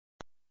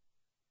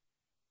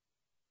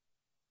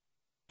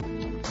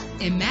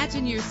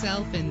Imagine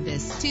yourself in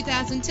this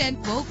 2010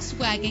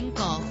 Volkswagen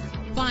Golf.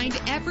 Find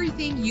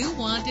everything you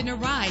want in a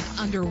ride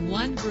under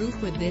one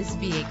roof with this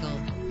vehicle.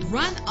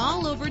 Run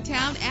all over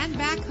town and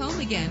back home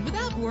again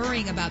without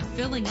worrying about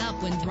filling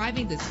up when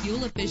driving this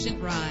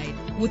fuel-efficient ride.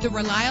 With a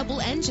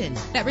reliable engine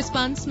that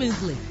responds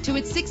smoothly to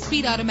its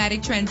 6-speed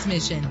automatic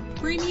transmission,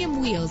 premium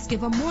wheels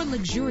give a more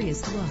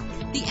luxurious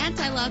look. The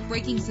anti-lock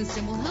braking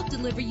system will help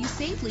deliver you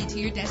safely to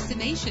your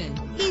destination.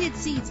 Heated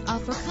seats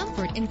offer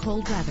comfort in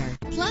cold weather.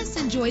 Plus,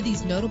 enjoy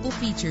these notable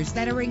features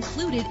that are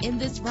included in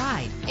this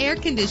ride: air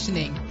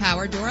conditioning,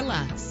 power door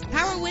locks,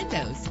 power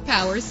windows,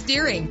 power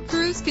steering,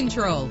 cruise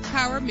control,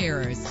 power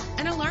mirrors,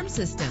 an alarm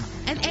system,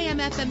 an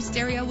AM/FM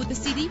stereo with a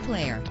CD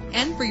player.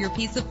 And for your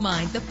peace of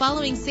mind, the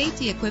following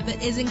safety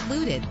equipment is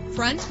included: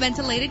 front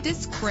ventilated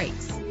disc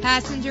brakes,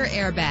 passenger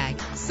airbag,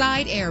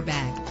 side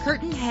airbag,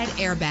 curtain head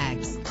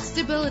airbags,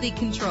 stability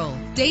control,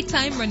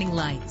 daytime running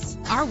lights.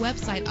 Our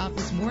website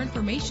offers more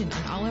information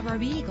on all of our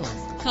vehicles.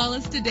 Call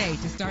us today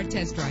to start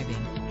test driving.